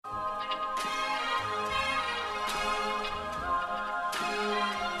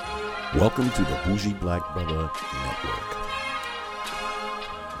Welcome to the Bougie Black Brother Network.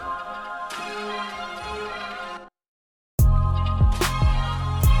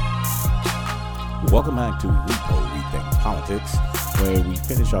 Welcome back to Repo Rethink Politics, where we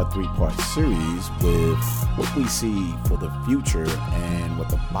finish our three-part series with what we see for the future and what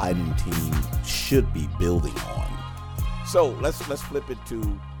the Biden team should be building on. So let's flip it to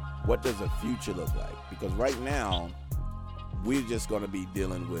what does the future look like? Because right now, we're just going to be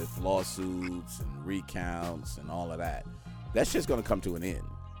dealing with lawsuits and recounts and all of that. That's just going to come to an end.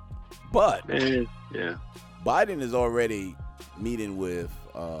 But Biden is already meeting with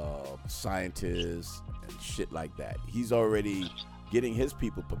scientists and shit like that. He's already getting his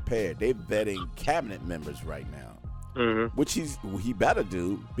people prepared. They're vetting cabinet members right now, which he better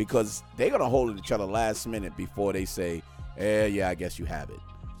do, because they're going to hold each other last minute before they say, yeah, I guess you have it.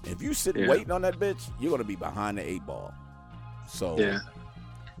 If you sit waiting on that bitch, you're going to be behind the eight ball. So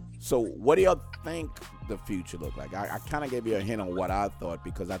what do y'all think the future look like? I kind of gave you a hint on what I thought,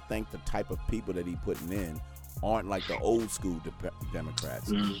 because I think the type of people that he putting in aren't like the old school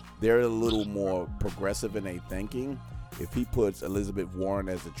Democrats. They're a little more progressive in their thinking. If he puts Elizabeth Warren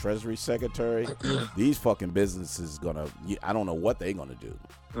as the Treasury Secretary, these fucking businesses I don't know what they're gonna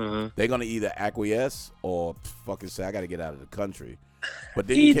do. They're gonna either acquiesce or fucking say, I gotta get out of the country. But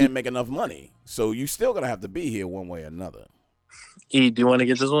then you can't make enough money, so you still gonna have to be here one way or another. Do you want to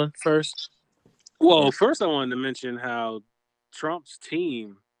get this one first? Well, first I wanted to mention how Trump's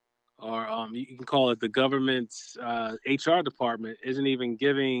team, or you can call it the government's HR department, isn't even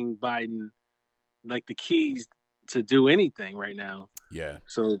giving Biden like the keys to do anything right now. Yeah.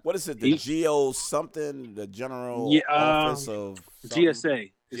 So what is it? The GO something? The General Office of something?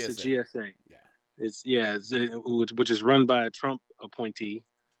 GSA. It's the GSA. Which is run by a Trump appointee.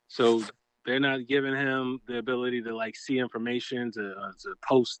 So they're not giving him the ability to like see information, to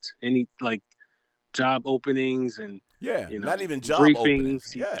post any like job openings and not even job briefings.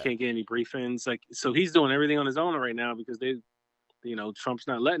 Openings. He can't get any briefings. Like, so he's doing everything on his own right now because Trump's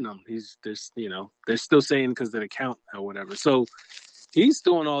not letting him. They're still saying because of the count or whatever. So he's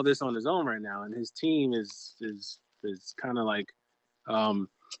doing all this on his own right now, and his team is kind of like, they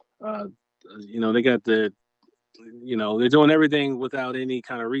got they're doing everything without any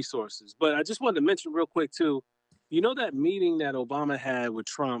kind of resources. But I just wanted to mention real quick too, that meeting that Obama had with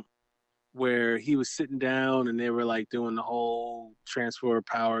Trump, where he was sitting down and they were like doing the whole transfer of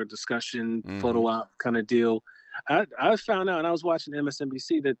power discussion, photo op kind of deal. I found out, and I was watching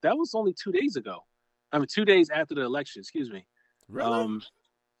MSNBC, that was only 2 days ago. 2 days after the election, excuse me. Really?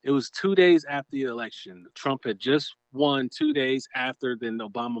 It was 2 days after the election. Trump had just won 2 days after then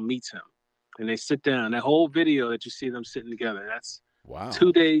Obama meets him. And they sit down. That whole video that you see them sitting together, that's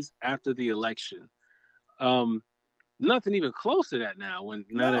 2 days after the election. Nothing even close to that now.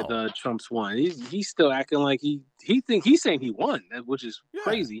 Now that Trump's won, he's still acting like he's saying he won, which is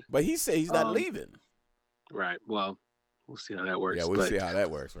crazy. But he said he's not leaving. Right. Well, we'll see how that works. Yeah, we'll see how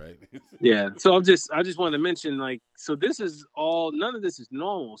that works, right? Yeah. So I just wanted to mention, like, so this is all. None of this is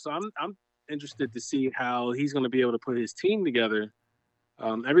normal. So I'm interested to see how he's going to be able to put his team together.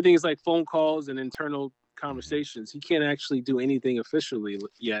 Everything is like phone calls and internal conversations. He can't actually do anything officially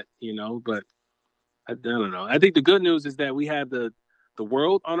yet, but I don't know. I think the good news is that we have the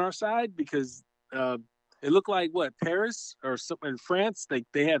world on our side, because it looked like Paris or something in France,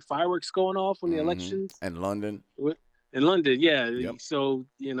 they had fireworks going off when the elections. And London. In London, yeah. Yep. So,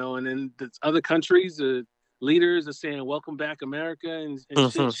 and then the other countries, leaders are saying, welcome back, America, and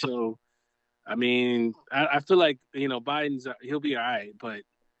shit. So, I mean, I feel like, he'll be all right. But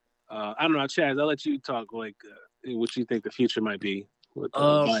I don't know, Chaz, I'll let you talk, like, what you think the future might be with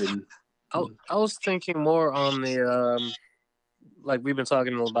Biden. I was thinking more on the, like we've been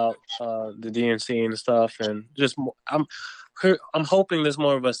talking about the DNC and stuff, and just I'm hoping there's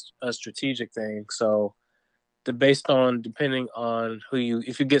more of a strategic thing. So depending on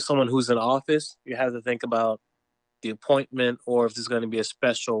if you get someone who's in office, you have to think about the appointment, or if there's going to be a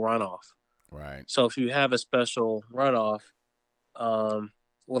special runoff. Right. So if you have a special runoff,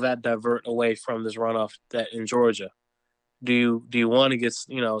 will that divert away from this runoff that in Georgia? Do you want to get, so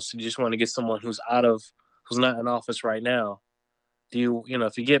you just want to get someone who's not in office right now? Do you,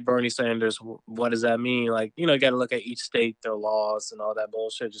 if you get Bernie Sanders, what does that mean? Like, you got to look at each state, their laws and all that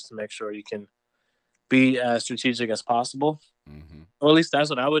bullshit, just to make sure you can be as strategic as possible. Or at least that's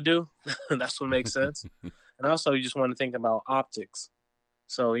what I would do. That's what makes sense. And also you just want to think about optics.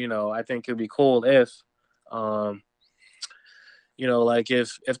 So, I think it'd be cool if, like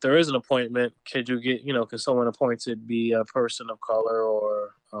if there is an appointment, could you get, can someone appointed be a person of color,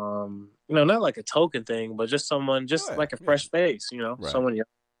 or not like a token thing, but just someone, like a fresh face, Right. someone.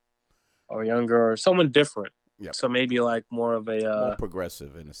 or younger or someone different. Yep. So maybe like more of a more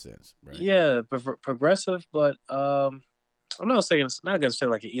progressive in a sense, right? Yeah, progressive, but I'm not saying it's not gonna say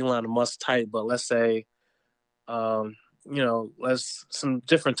like an Elon Musk type, but let's say let's some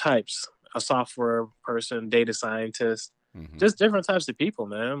different types, a software person, data scientist, just different types of people,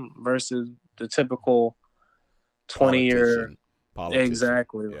 man, versus the typical 20-year politician.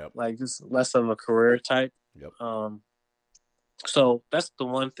 Exactly. Yep. Like just less of a career type. Yep. So that's the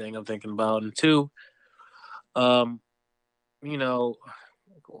one thing I'm thinking about. And two,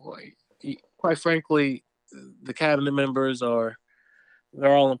 quite frankly, the cabinet members they're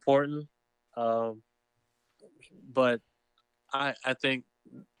all important. But I think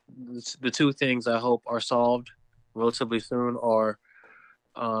the two things I hope are solved relatively soon are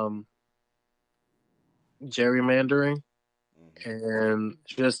gerrymandering and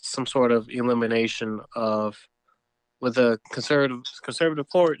just some sort of elimination of, with a conservative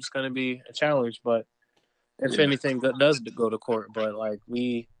court, it's going to be a challenge. But if anything does go to court, but like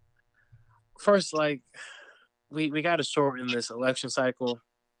we got to shorten this election cycle.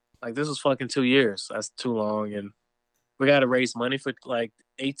 Like this was fucking 2 years. That's too long, and we got to raise money for like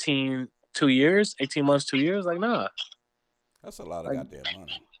 18 months, 2 years. Like nah, that's a lot of goddamn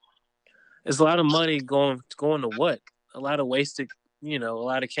money. It's a lot of money going to what? A lot of wasted, a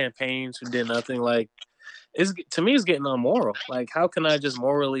lot of campaigns who did nothing. Like, to me, it's getting unmoral. Like, how can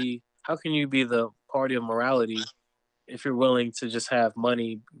you be the party of morality if you're willing to just have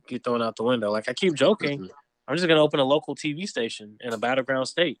money get thrown out the window? Like, I keep joking. I'm just going to open a local TV station in a battleground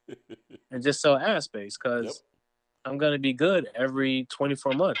state and just sell ad space because I'm going to be good every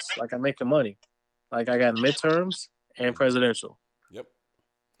 24 months. Like, I'm making money. Like, I got midterms and presidential. Yep.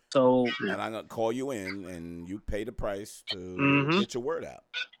 So, and I'm going to call you in and you pay the price to get your word out.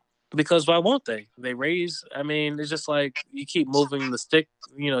 Because why won't they? They raise, it's just like you keep moving the stick,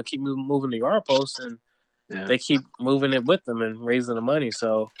 keep moving the yard post, and they keep moving it with them and raising the money.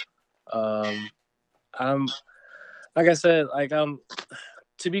 So, I'm, like I said,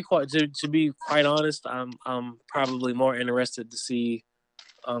 to be quite honest, I'm probably more interested to see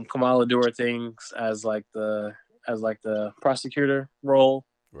Kamala do her things as the prosecutor role,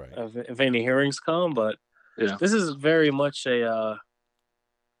 right? If any hearings come, but this is very much a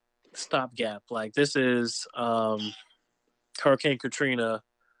stopgap. Like this is Hurricane Katrina.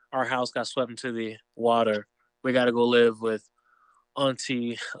 Our house got swept into the water. We got to go live with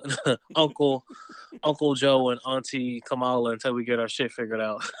Auntie, Uncle Joe, and Auntie Kamala until we get our shit figured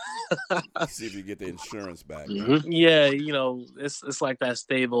out. See if you get the insurance back. Yeah, it's like that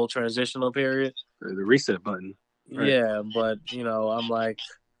stable transitional period, the reset button. Right? Yeah, but I'm like,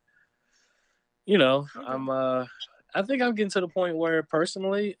 I think I'm getting to the point where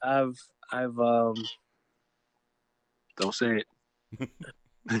personally, I've don't say it.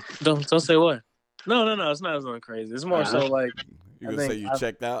 don't say what? No, it's not as crazy. It's more so like you're gonna say you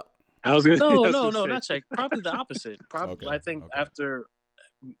checked out. I was gonna no, not checked. Probably the opposite. Probably I think after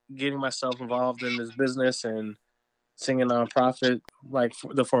getting myself involved in this business and seeing a nonprofit, like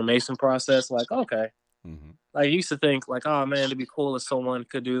the formation process, like okay. Like I used to think like, oh man, it'd be cool if someone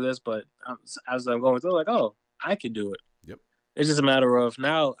could do this, but as I'm going through, like, oh, I could do it. Yep. It's just a matter of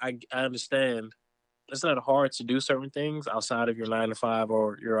now I understand it's not hard to do certain things outside of your 9 to 5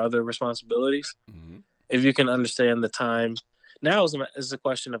 or your other responsibilities. If you can understand the time. Now is a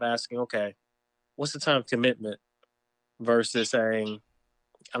question of asking, okay, what's the time commitment versus saying,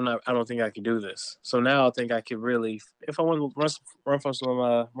 I don't think I can do this. So now I think I could really, if I want to run for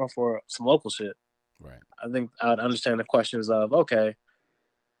some local shit, right? I think I'd understand the questions of, okay,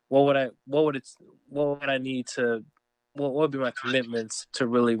 what would I need to, what would be my commitments to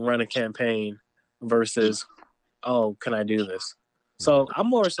really run a campaign versus, oh, can I do this? So I'm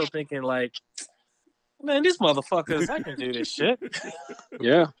more so thinking like, man, these motherfuckers, I can do this shit.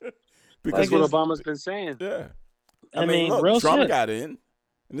 Yeah. Because what Obama's been saying. Yeah. I mean look, real Trump shit. got in,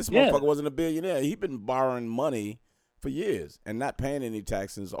 and this motherfucker wasn't a billionaire. He'd been borrowing money for years and not paying any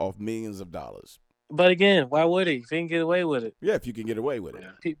taxes off millions of dollars. But again, why would he? If he can get away with it. Yeah, if you can get away with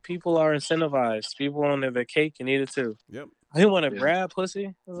it. People are incentivized. People want their cake and eat it too. Yep. He want to grab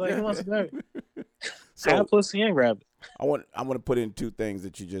pussy. It's like, he wants to grab it. Grab pussy and grab it. I want to put in two things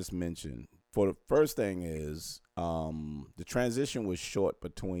that you just mentioned. For the first thing is the transition was short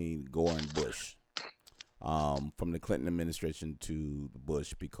between Gore and Bush, from the Clinton administration to the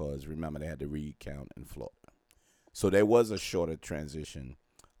Bush, because remember they had the recount in Florida, so there was a shorter transition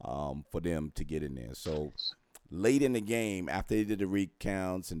for them to get in there. So late in the game, after they did the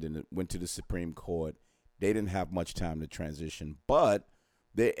recounts and then it went to the Supreme Court, they didn't have much time to transition, but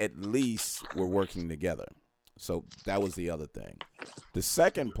they at least were working together. So that was the other thing. The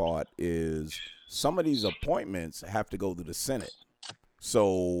second part is some of these appointments have to go to the Senate.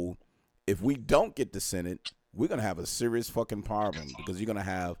 So if we don't get the Senate, we're going to have a serious fucking problem because you're going to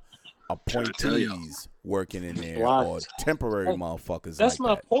have appointees working in there or Blocked. temporary Like, motherfuckers That's like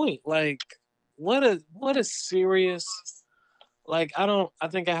my that. point. Like, what a serious. Like, I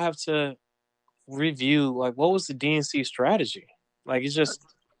think I have to review. Like, what was the DNC strategy? Like, it's just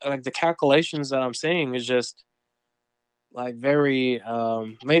like the calculations that I'm seeing is just like very.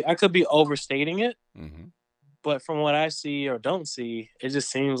 I could be overstating it, Mm-hmm. but from what I see or don't see, it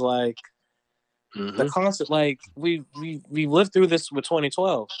just seems like the Mhm. concept. Like we lived through this with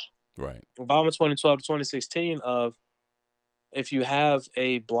 2012, Right. Obama 2012 to 2016. Of if you have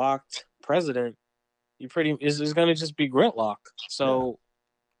a blocked president, you pretty is going to just be gridlock. So,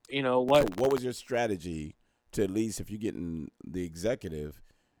 you know So what? what was your strategy to at least if you're getting the executive,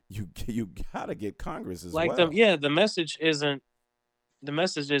 you got to get Congress as Like well. the message isn't. The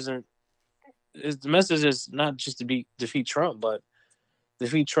message isn't. The message is not just to defeat Trump, but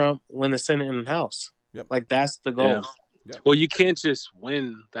defeat Trump, win the Senate and the House. Yep. Like that's the goal. Yeah. Well, you can't just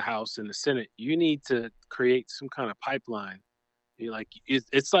win the House and the Senate. You need to create some kind of pipeline. You like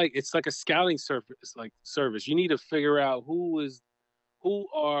it's like a scouting service. You need to figure out who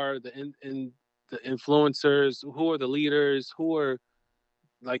are the influencers, who are the leaders, who are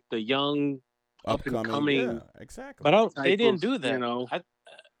like the young up and coming. Yeah, exactly. But they didn't do that. You know, I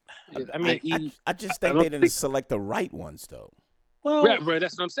just think they didn't select the right ones though. Well, right,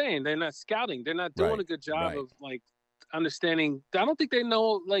 that's what I'm saying. They're not scouting. They're not doing a good job of like understanding. I don't think they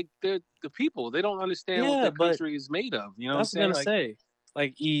know like they're the people. They don't understand what the country is made of. You know that's what I'm gonna say.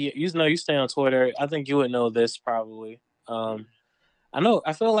 Like you stay on Twitter. I think you would know this probably. I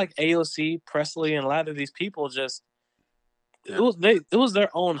feel like AOC, Presley, and a lot of these people just it was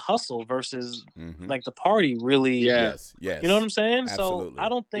their own hustle versus like the party really. Yes. You know what I'm saying? Absolutely. So I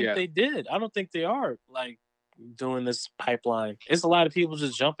don't think they did. I don't think they are like doing this pipeline. It's a lot of people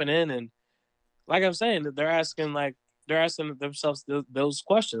just jumping in and like I'm saying, they're asking themselves those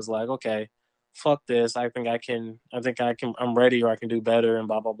questions like, okay, fuck this. I'm ready or I can do better and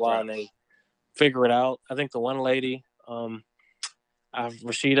blah blah blah. Right. And they figure it out. I think the one lady,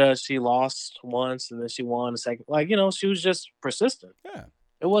 Rashida, she lost once and then she won a second. Like, you know, she was just persistent. Yeah.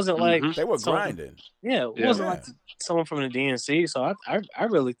 It wasn't like they were grinding. Yeah, it wasn't like someone from the DNC. So I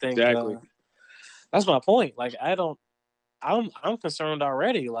really think that's my point. Like I'm concerned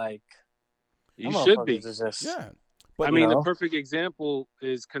already. Like you should be. Yeah. But I mean, the perfect example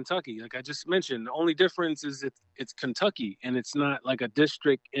is Kentucky. Like I just mentioned, the only difference is it's Kentucky and it's not like a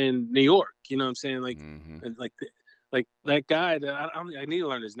district in New York. You know what I'm saying? Like, like that guy that I need to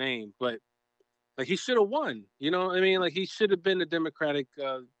learn his name, but like he should have won. You know what I mean? Like he should have been a Democratic,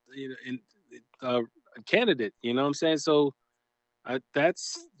 candidate. You know what I'm saying? So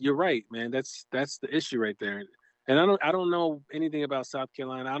you're right, man. That's the issue right there. And I don't know anything about South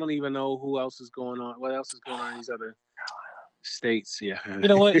Carolina. I don't even know who else is going on. What else is going on in these other states? Yeah. You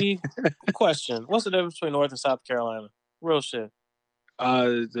know what? Question: what's the difference between North and South Carolina? Real shit.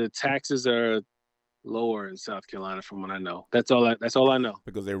 The taxes are lower in South Carolina, from what I know. That's all I know.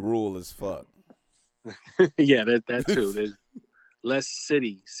 Because they rural as fuck. Yeah, that too. There's less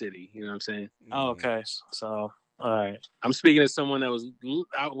city. You know what I'm saying? Oh, okay. So, all right. I'm speaking as someone that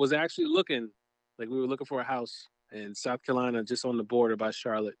was actually looking. Like we were looking for a house in South Carolina, just on the border by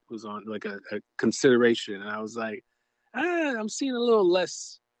Charlotte, who's on like a consideration. And I was like, I'm seeing a little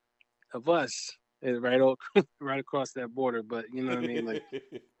less of us right across that border. But you know what I mean? Like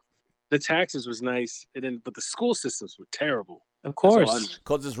the taxes was nice, but the school systems were terrible. Of course,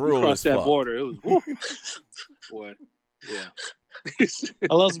 because it's rural. Across that border, it was what? Yeah.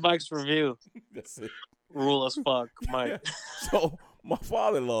 I love Mike's review. That's it. Rural as fuck, Mike. Yeah. So my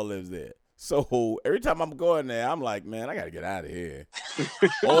father-in-law lives there. So every time I'm going there, I'm like, man, I got to get out of here.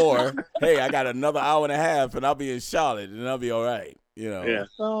 Or, hey, I got another hour and a half and I'll be in Charlotte and I'll be all right. You know? Yeah.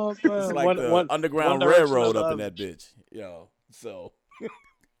 Oh, it's like the Underground Railroad up in that bitch. You know, so.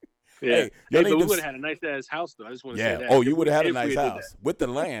 Yeah. Hey, but we would have had a nice ass house, though. I just want to say that. Oh, you would have had a nice house with the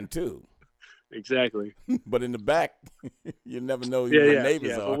land, too. Exactly. But in the back, you never know who your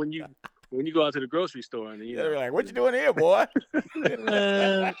neighbors are. But when you go out to the grocery store and they're like, "What you doing here, boy?" In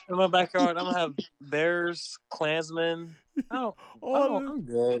my backyard, I'm gonna have bears, Klansmen. I'm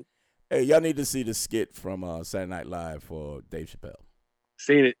good. Hey, y'all need to see the skit from Saturday Night Live for Dave Chappelle.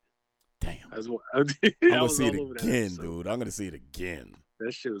 Seen it. Damn. I'm gonna see it again, dude. I'm gonna see it again.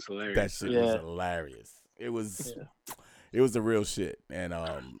 That shit was hilarious. That shit was hilarious. It was the real shit, and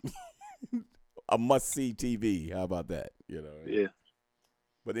a must see TV. How about that? You know. Yeah.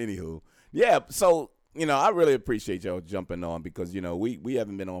 But anywho. Yeah, so I really appreciate y'all jumping on because, we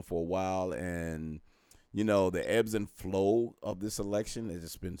haven't been on for a while, and, the ebbs and flow of this election has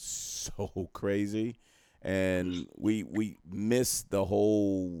just been so crazy. And we missed the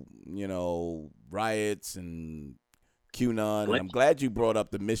whole, riots and QAnon. And I'm glad you brought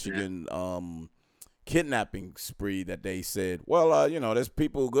up the Michigan kidnapping spree that they said, well, there's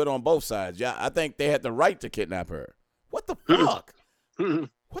people good on both sides. Yeah, I think they had the right to kidnap her. What the fuck?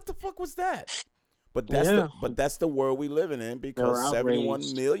 What the fuck was that? But that's the world we living in because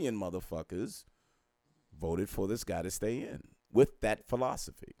 71 million motherfuckers voted for this guy to stay in with that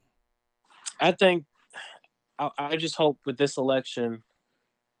philosophy. I think I just hope with this election,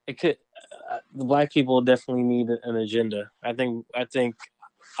 it could the black people definitely need an agenda. I think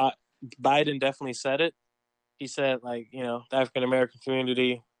Biden definitely said it. He said, like, the African American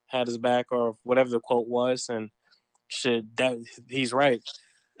community had his back, or whatever the quote was, and he's right.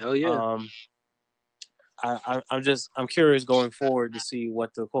 Hell yeah. I'm curious going forward to see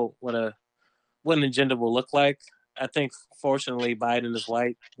what the quote, what an agenda will look like. I think fortunately Biden is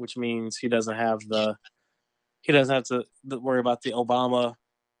white, which means he doesn't have to worry about the Obama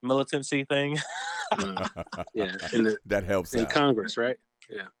militancy thing. Yeah, that helps in out. Congress, right?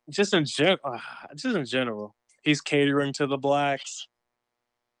 Yeah. Just in general, he's catering to the blacks.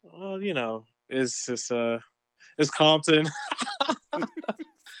 Well, it's just it's Compton.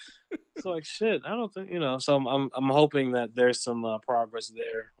 It's like shit. I don't think So I'm hoping that there's some progress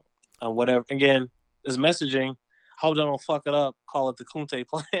there. Whatever. Again, this messaging. Hope they don't fuck it up. Call it the Kunte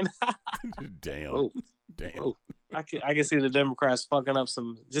plan. Damn. Oh. Damn. Oh. I can see the Democrats fucking up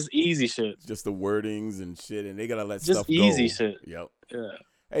some just easy shit. Just the wordings and shit, and they gotta let just stuff go. Just easy shit. Yep. Yeah.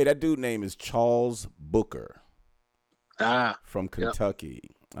 Hey, that dude name is Charles Booker. From Yep. Kentucky.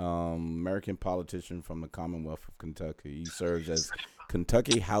 American politician from the Commonwealth of Kentucky. He serves as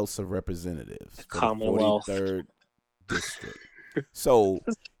Kentucky House of Representatives for Commonwealth. the 43rd District. So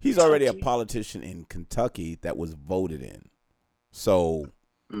he's already a politician in Kentucky that was voted in. So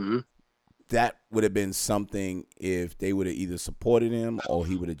that would have been something if they would have either supported him or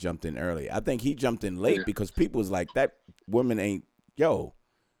he would have jumped in early. I think he jumped in late because people was like, that woman ain't,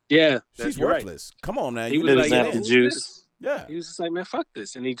 yeah, she's worthless. Right. Come on, man. He was like, have the juice. Yeah. He was just like, man, fuck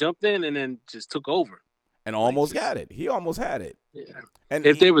this. And he jumped in and then just took over. And almost got it. He almost had it. Yeah. And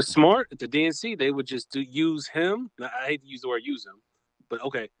if they were smart at the DNC, they would just use him. Now, I hate to use the word use him, but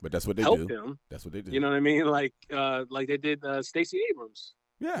okay. But that's what they help do. Him. That's what they do. You know what I mean? Like they did Stacey Abrams.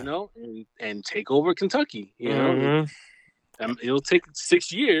 Yeah. And take over Kentucky. It'll take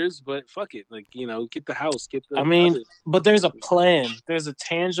 6 years, but fuck it. Like, get the House, get the. I mean, but there's a plan. There's a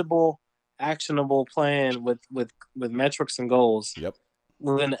tangible, actionable plan with metrics and goals. Yep.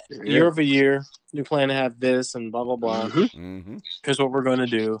 Then year over year, you plan to have this and blah blah blah. Here's what we're going to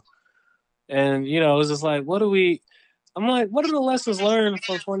do, and it's just like, I'm like, what are the lessons learned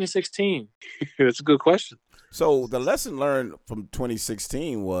from 2016? That's a good question. So the lesson learned from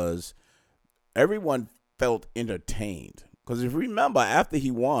 2016 was everyone felt entertained. Because if you remember, after he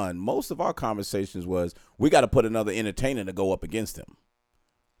won, most of our conversations was, we got to put another entertainer to go up against him.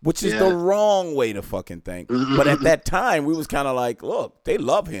 Which is the wrong way to fucking think. But at that time, we was kind of like, look, they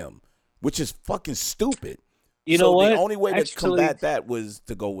love him, which is fucking stupid. You know what? The only way to combat that was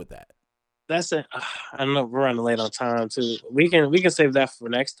to go with that. That's it. I don't know. We're running late on time too. We can save that for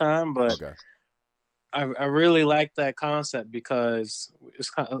next time. But okay. I really like that concept because it's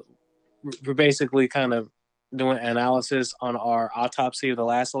we're basically kind of doing analysis on our autopsy of the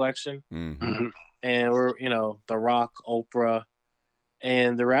last election, and we're The Rock, Oprah.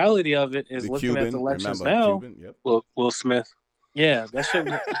 And the reality of it is looking at the elections now. Yep. Will Smith. Yeah, that should.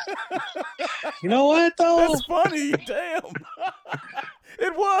 You know what though? That's funny. Damn,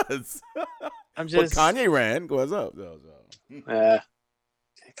 it was. I'm just. But Kanye ran. What's up?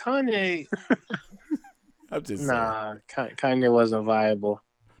 Kanye. I'm just Kanye wasn't viable.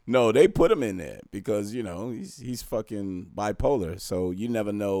 No, they put him in there because he's fucking bipolar, so you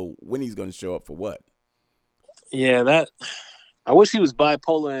never know when he's going to show up for what. Yeah, that. I wish he was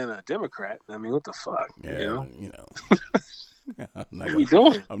bipolar and a Democrat. I mean, what the fuck? Yeah, What are we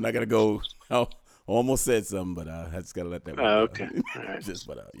doing? I'm not gonna go. I almost said something, but I just gotta let that. Okay.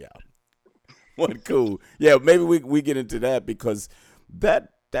 Yeah. What cool? Yeah, maybe we get into that because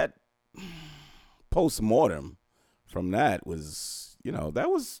that post-mortem from that was that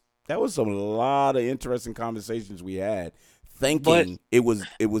was a lot of interesting conversations we had, thinking it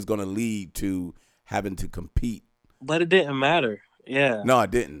was gonna lead to having to compete. But it didn't matter. Yeah. No,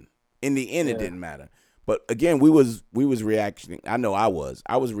 it didn't. In the end, it didn't matter. But again, we was reacting. I know I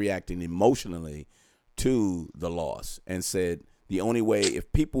was reacting emotionally to the loss and said the only way,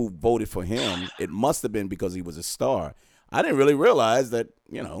 if people voted for him, it must have been because he was a star. I didn't really realize that,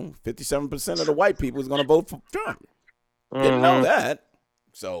 57% of the white people was going to vote for Trump. Didn't know that.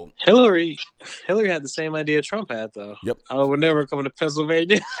 So Hillary had the same idea Trump had, though. Yep. I would never come to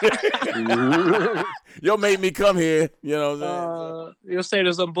Pennsylvania. Y'all made me come here. You know what I'm saying? You'll say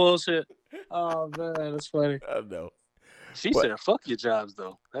there's some bullshit. Oh, man, that's funny. I know. She said, "Fuck your jobs,"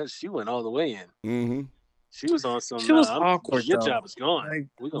 though. She went all the way in. Mm-hmm. She was on some. She was awkward. Your though. job is gone. Like,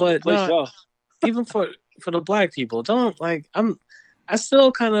 We're gonna replace y'all. Even for the black people, I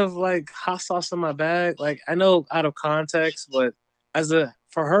still kind of like hot sauce in my bag. Like, I know out of context, but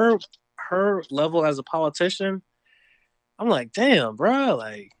for her level as a politician, I'm like, damn, bro.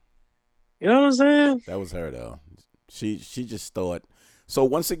 Like, you know what I'm saying? That was her though. She just thought. So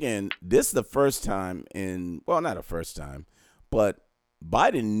once again, this is the first time not the first time, but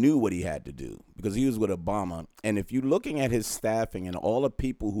Biden knew what he had to do because he was with Obama. And if you're looking at his staffing and all the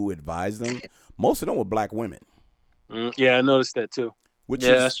people who advised him, most of them were black women. Yeah, I noticed that too. Which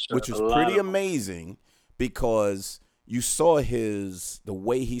is pretty amazing because you saw the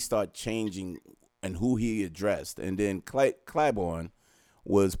way he started changing and who he addressed. And then Claiborne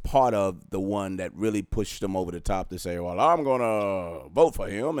was part of the one that really pushed him over the top to say, well, I'm going to vote for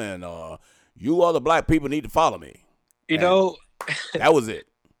him, and you other black people need to follow me. That was it.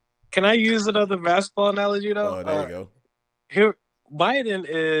 Can I use another basketball analogy, though? Oh, there you go. Here, Biden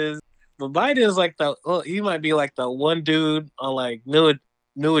is like he might be like the one dude on like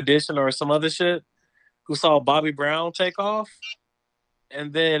New Edition or some other shit who saw Bobby Brown take off.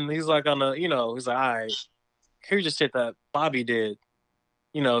 And then he's like he's like, all right, here's the shit that Bobby did.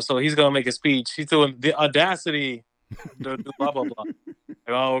 So he's going to make a speech. He's doing the audacity to do blah, blah, blah. Like,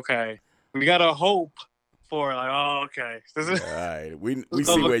 oh, okay. We got to hope for, like, oh, okay. All right. We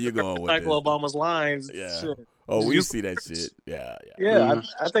see where you're going with Michael Obama's lines. Yeah. Shit. Oh, we see that shit. Yeah. Yeah,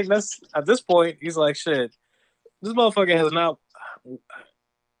 I think that's, at this point, he's like, shit, this motherfucker has not,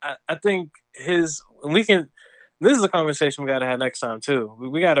 I think this is a conversation we got to have next time, too.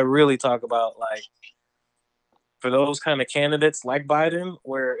 We got to really talk about, like, for those kind of candidates like Biden,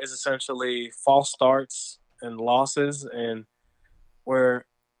 where it's essentially false starts and losses, and where,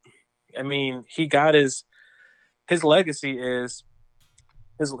 I mean, he got his legacy is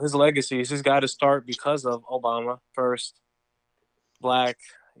his legacy is he's got to start because of Obama first, black,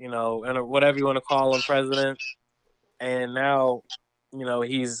 and whatever you want to call him, president, and now,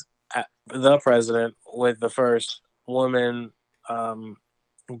 he's the president with the first woman,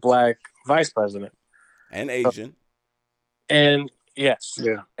 black vice president. And Asian. And yes,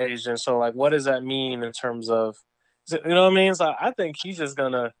 yeah, Asian. So, like, what does that mean in terms of, you know what I mean? So I think he's just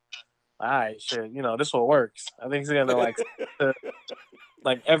gonna, all right, shit, this what works. I think he's gonna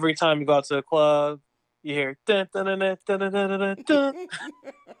like every time you go out to the club, you hear dun dun dun dun dun dun dun dun.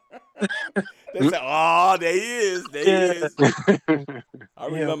 They say, oh, there he is. There he is. I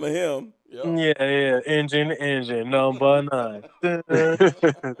remember him. Yep. Yeah. Engine, number 9.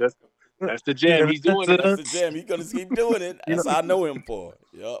 That's the jam. He's doing it. That's the jam. He's gonna keep doing it. That's what I know him for.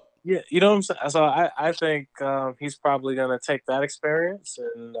 Yep. Yeah, you know what I'm saying. So I think he's probably gonna take that experience,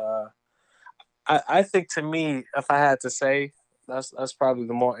 and I think, to me, if I had to say, that's probably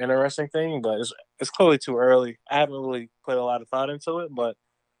the more interesting thing. But it's clearly too early. I haven't really put a lot of thought into it, but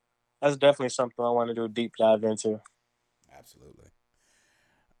that's definitely something I want to do a deep dive into. Absolutely.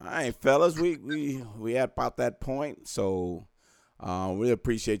 All right, fellas, we at about that point, so. We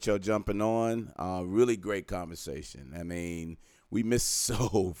appreciate y'all jumping on. Really great conversation. I mean, we missed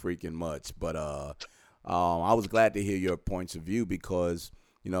so freaking much, but I was glad to hear your points of view because,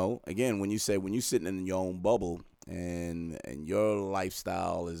 again, when you're sitting in your own bubble and your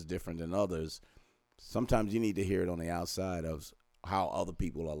lifestyle is different than others, sometimes you need to hear it on the outside of how other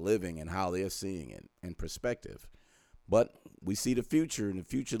people are living and how they're seeing it in perspective. But we see the future, and the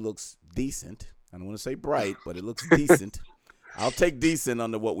future looks decent. I don't want to say bright, but it looks decent. I'll take decent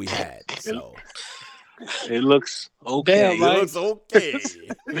under what we had. So it looks okay. Damn, it looks okay.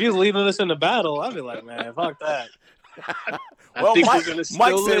 If he's leading us in the battle, I'd be like, man, fuck that. Well, Mike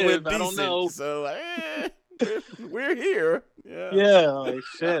said we're decent, I don't know. So we're here. Yeah, like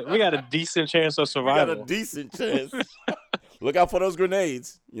shit. We got a decent chance of survival. We got a decent chance. Look out for those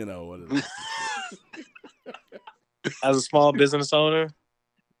grenades. What it is. As a small business owner,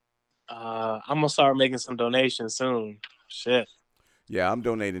 I'm gonna start making some donations soon. Shit. Yeah, I'm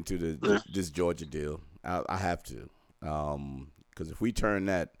donating to this Georgia deal. I have to, because if we turn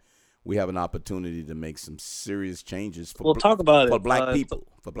that, we have an opportunity to make some serious changes for. We'll talk about for it black people.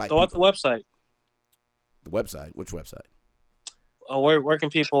 For black so people. what's the website? The website. Which website? Where can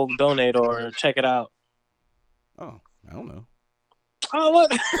people donate or check it out? Oh, I don't know. Oh,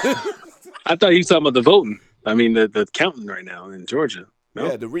 what? I thought he was talking about the voting. I mean, the counting right now in Georgia. No?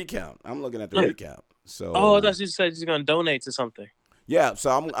 Yeah, the recount. I'm looking at the recount. So. Oh, I thought you said you're gonna donate to something. Yeah, so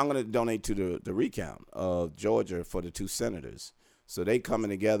I'm going to donate to the recount of Georgia for the 2 senators. So they coming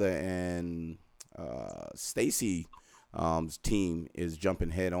together, and Stacey team is jumping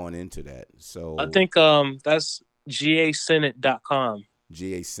head on into that. So I think that's gasenate.com.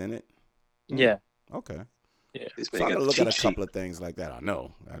 GA Senate. Yeah. Okay. Yeah. So I'm gonna look at a couple of things like that. I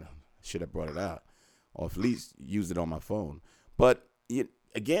know I should have brought it out, or at least used it on my phone. But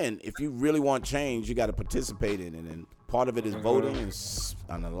again, if you really want change, you got to participate in it, and part of it is voting,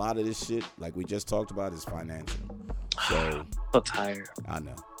 and a lot of this shit, like we just talked about, is financial. So I'm so tired. I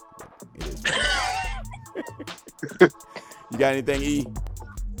know it is. You got anything, E?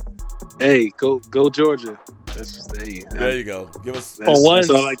 Hey, go Georgia. That's just There you go. Give us For once.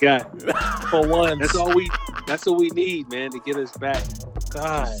 That's all I got. For once. That's all we need, man, to get us back.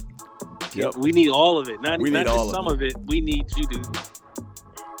 God. Yep. We need all of it. Not need all just of some of it. We need you to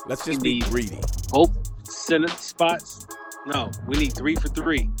Let's just be greedy. both Senate spots. No, we need 3 for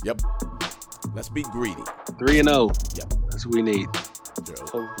 3. Yep. Let's be greedy. 3-0. Yep. That's what we need.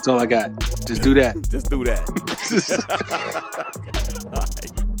 Joe. That's all I got. Just do that. Just do that. All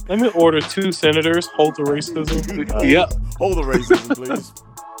right. Let me order 2 senators. Hold the racism. Yep. Hold the racism, please.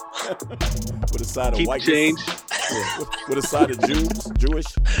 With a side Keep of white change. Yeah, with a side of Jewish.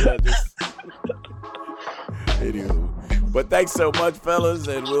 Yeah, just. Anywho. But thanks so much, fellas,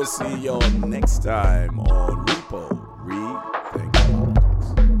 and we'll see y'all next time on Repo Rethink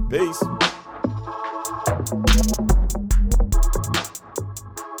Politics. Peace.